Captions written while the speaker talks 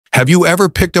Have you ever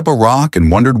picked up a rock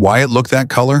and wondered why it looked that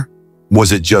color?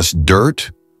 Was it just dirt?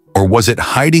 Or was it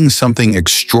hiding something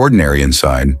extraordinary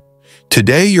inside?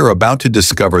 Today, you're about to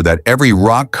discover that every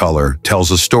rock color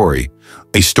tells a story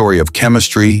of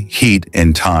chemistry, heat,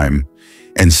 and time,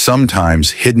 and sometimes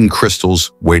hidden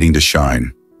crystals waiting to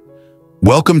shine.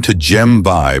 Welcome to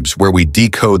GemVibes, where we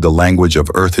decode the language of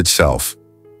Earth itself.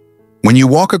 When you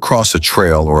walk across a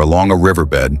trail or along a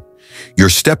riverbed, you're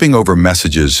stepping over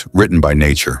messages written by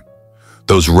nature.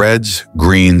 Those reds,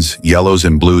 greens, yellows,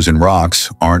 and blues in rocks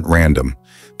aren't random.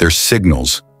 They're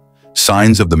signals,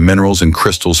 signs of the minerals and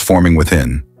crystals forming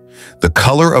within. The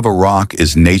color of a rock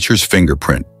is nature's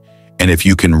fingerprint, and if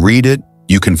you can read it,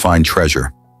 you can find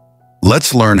treasure.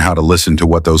 Let's learn how to listen to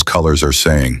what those colors are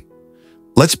saying.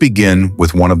 Let's begin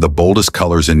with one of the boldest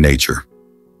colors in nature: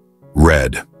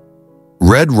 red.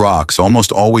 Red rocks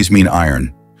almost always mean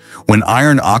iron. When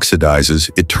iron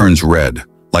oxidizes, it turns red,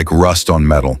 like rust on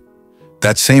metal.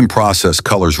 That same process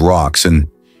colors rocks and,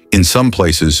 in some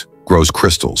places, grows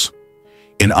crystals.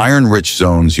 In iron-rich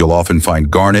zones, you'll often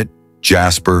find garnet,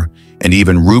 jasper, and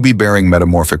even ruby-bearing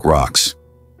metamorphic rocks.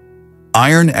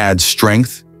 Iron adds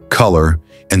strength, color,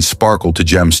 and sparkle to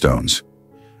gemstones.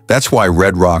 That's why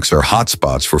red rocks are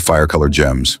hotspots for fire-colored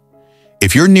gems.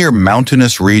 If you're near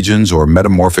mountainous regions or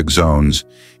metamorphic zones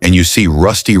and you see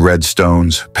rusty red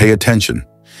stones, pay attention.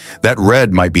 That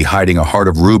red might be hiding a heart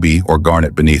of ruby or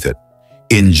garnet beneath it.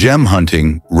 In gem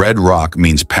hunting, red rock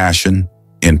means passion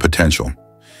and potential.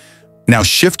 Now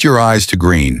shift your eyes to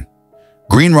green.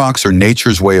 Green rocks are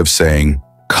nature's way of saying,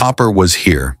 copper was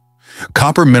here.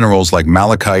 Copper minerals like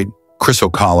malachite,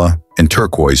 chrysocolla, and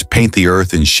turquoise paint the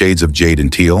earth in shades of jade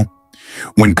and teal.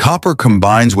 When copper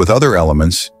combines with other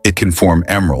elements, it can form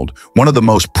emerald, one of the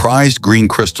most prized green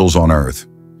crystals on Earth.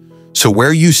 So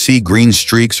where you see green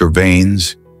streaks or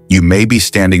veins, you may be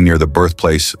standing near the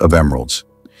birthplace of emeralds.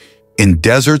 In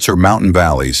deserts or mountain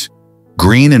valleys,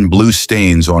 green and blue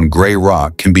stains on gray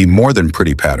rock can be more than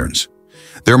pretty patterns.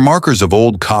 They're markers of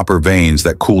old copper veins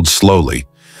that cooled slowly,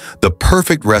 the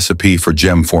perfect recipe for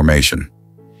gem formation.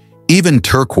 Even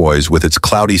turquoise, with its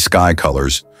cloudy sky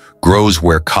colors, grows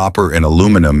where copper and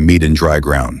aluminum meet in dry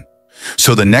ground.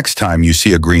 So the next time you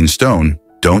see a green stone,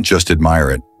 don't just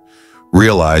admire it.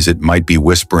 Realize it might be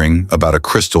whispering about a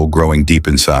crystal growing deep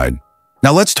inside.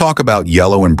 Now let's talk about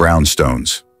yellow and brown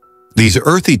stones. These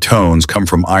earthy tones come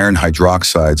from iron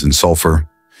hydroxides and sulfur,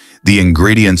 the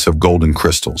ingredients of golden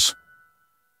crystals.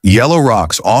 Yellow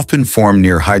rocks often form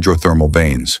near hydrothermal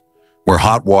veins, where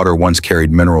hot water once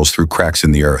carried minerals through cracks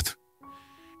in the earth.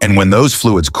 And when those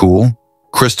fluids cool,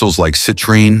 crystals like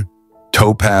citrine,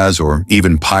 topaz, or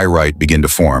even pyrite begin to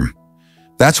form.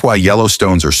 That's why yellow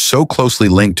stones are so closely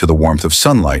linked to the warmth of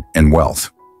sunlight and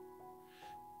wealth.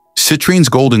 Citrine's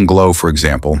golden glow, for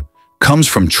example, comes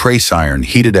from trace iron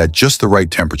heated at just the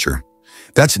right temperature.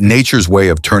 That's nature's way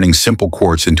of turning simple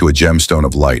quartz into a gemstone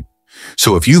of light.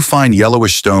 So if you find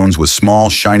yellowish stones with small,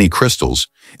 shiny crystals,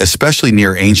 especially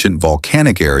near ancient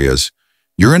volcanic areas,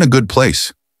 you're in a good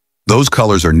place. Those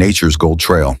colors are nature's gold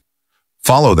trail.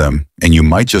 Follow them, and you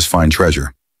might just find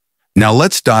treasure. Now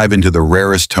let's dive into the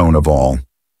rarest tone of all: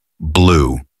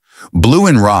 blue. Blue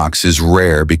in rocks is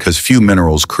rare because few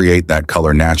minerals create that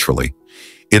color naturally.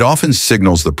 It often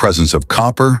signals the presence of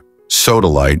copper,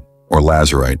 sodalite, or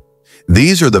lazurite.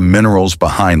 These are the minerals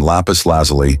behind lapis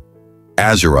lazuli,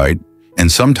 azurite,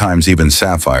 and sometimes even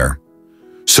sapphire.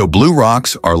 So blue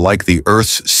rocks are like the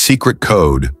Earth's secret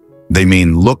code. They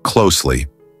mean look closely.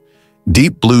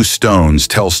 Deep blue stones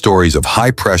tell stories of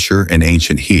high pressure and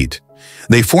ancient heat.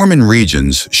 They form in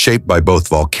regions shaped by both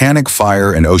volcanic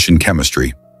fire and ocean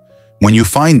chemistry. When you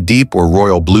find deep or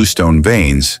royal bluestone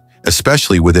veins,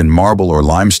 especially within marble or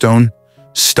limestone,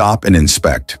 stop and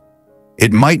inspect.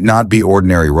 It might not be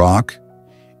ordinary rock.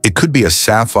 It could be a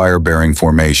sapphire-bearing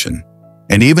formation.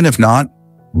 And even if not,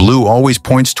 blue always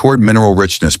points toward mineral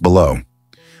richness below.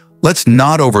 Let's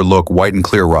not overlook white and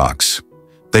clear rocks.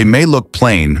 They may look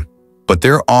plain, but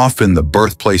they're often the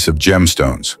birthplace of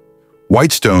gemstones.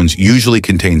 White stones usually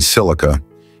contain silica,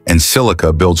 and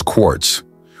silica builds quartz,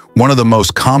 one of the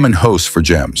most common hosts for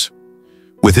gems.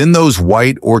 Within those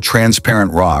white or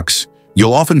transparent rocks,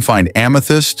 you'll often find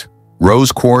amethyst,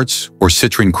 rose quartz, or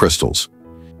citrine crystals.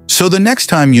 So the next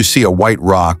time you see a white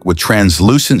rock with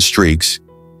translucent streaks,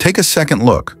 take a second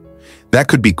look. That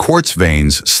could be quartz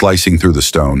veins slicing through the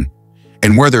stone.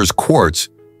 And where there's quartz,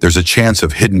 there's a chance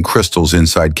of hidden crystals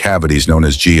inside cavities known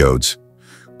as geodes.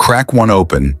 Crack one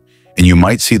open, and you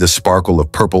might see the sparkle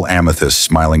of purple amethyst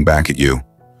smiling back at you.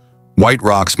 White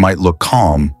rocks might look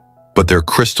calm, but they're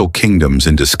crystal kingdoms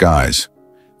in disguise.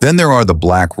 Then there are the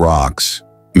black rocks,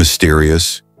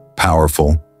 mysterious,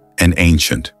 powerful, and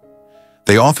ancient.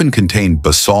 They often contain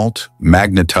basalt,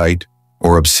 magnetite,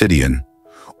 or obsidian,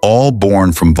 all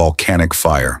born from volcanic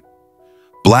fire.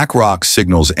 Black rock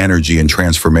signals energy and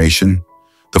transformation,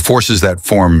 the forces that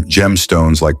form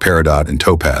gemstones like peridot and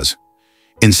topaz.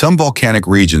 In some volcanic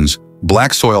regions,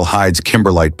 black soil hides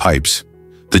kimberlite pipes,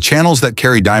 the channels that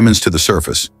carry diamonds to the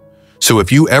surface. So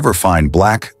if you ever find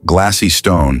black, glassy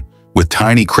stone with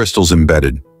tiny crystals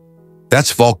embedded,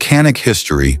 that's volcanic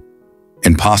history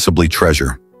and possibly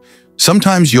treasure.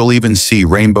 Sometimes you'll even see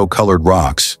rainbow-colored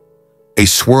rocks, a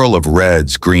swirl of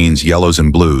reds, greens, yellows,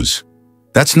 and blues.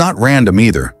 That's not random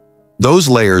either. Those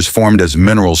layers formed as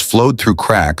minerals flowed through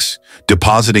cracks,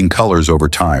 depositing colors over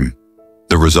time.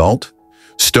 The result?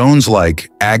 Stones like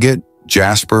agate,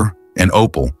 jasper, and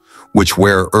opal, which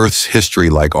wear Earth's history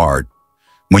like art.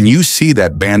 When you see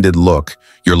that banded look,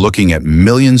 you're looking at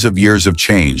millions of years of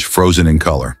change frozen in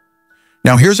color.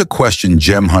 Now here's a question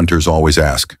gem hunters always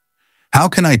ask. How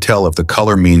can I tell if the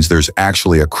color means there's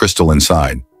actually a crystal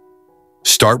inside?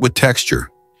 Start with texture.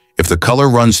 If the color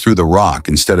runs through the rock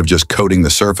instead of just coating the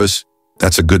surface,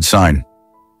 that's a good sign.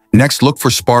 Next, look for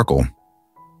sparkle.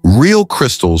 Real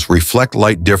crystals reflect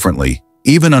light differently,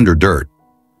 even under dirt.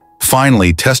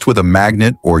 Finally, test with a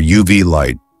magnet or UV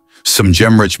light. Some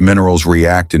gem-rich minerals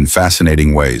react in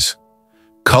fascinating ways.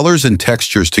 Colors and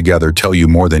textures together tell you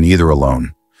more than either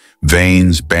alone.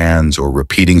 Veins, bands, or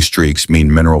repeating streaks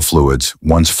mean mineral fluids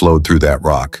once flowed through that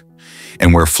rock.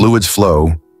 And where fluids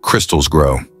flow, crystals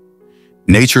grow.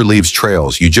 Nature leaves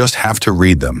trails, you just have to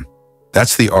read them.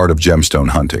 That's the art of gemstone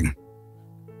hunting.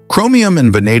 Chromium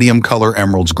and vanadium color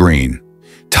emeralds green.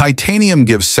 Titanium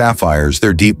gives sapphires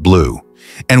their deep blue.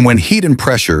 And when heat and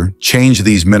pressure change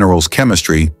these minerals'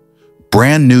 chemistry,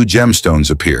 brand new gemstones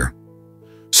appear.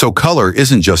 So color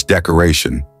isn't just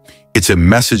decoration. It's a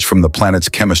message from the planet's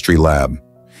chemistry lab.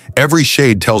 Every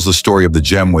shade tells the story of the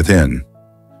gem within.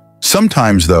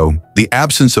 Sometimes, though, the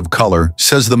absence of color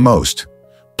says the most.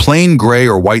 Plain gray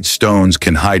or white stones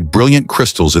can hide brilliant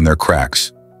crystals in their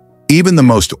cracks. Even the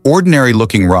most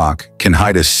ordinary-looking rock can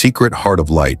hide a secret heart of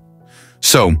light.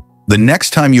 So, the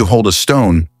next time you hold a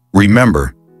stone,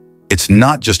 remember, it's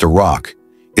not just a rock.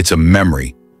 It's a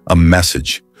memory, a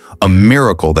message, a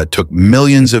miracle that took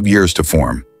millions of years to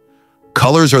form.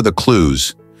 Colors are the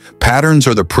clues, patterns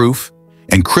are the proof,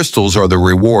 and crystals are the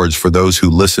rewards for those who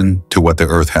listen to what the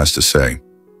earth has to say.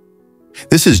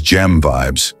 This is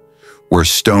GemVibes, where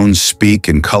stones speak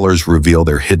and colors reveal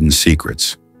their hidden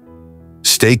secrets.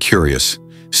 Stay curious,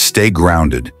 stay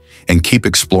grounded, and keep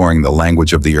exploring the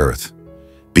language of the earth.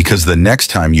 Because the next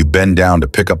time you bend down to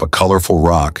pick up a colorful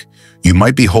rock, you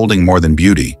might be holding more than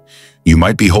beauty. You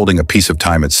might be holding a piece of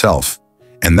time itself.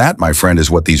 And that, my friend, is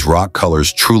what these rock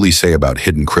colors truly say about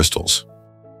hidden crystals.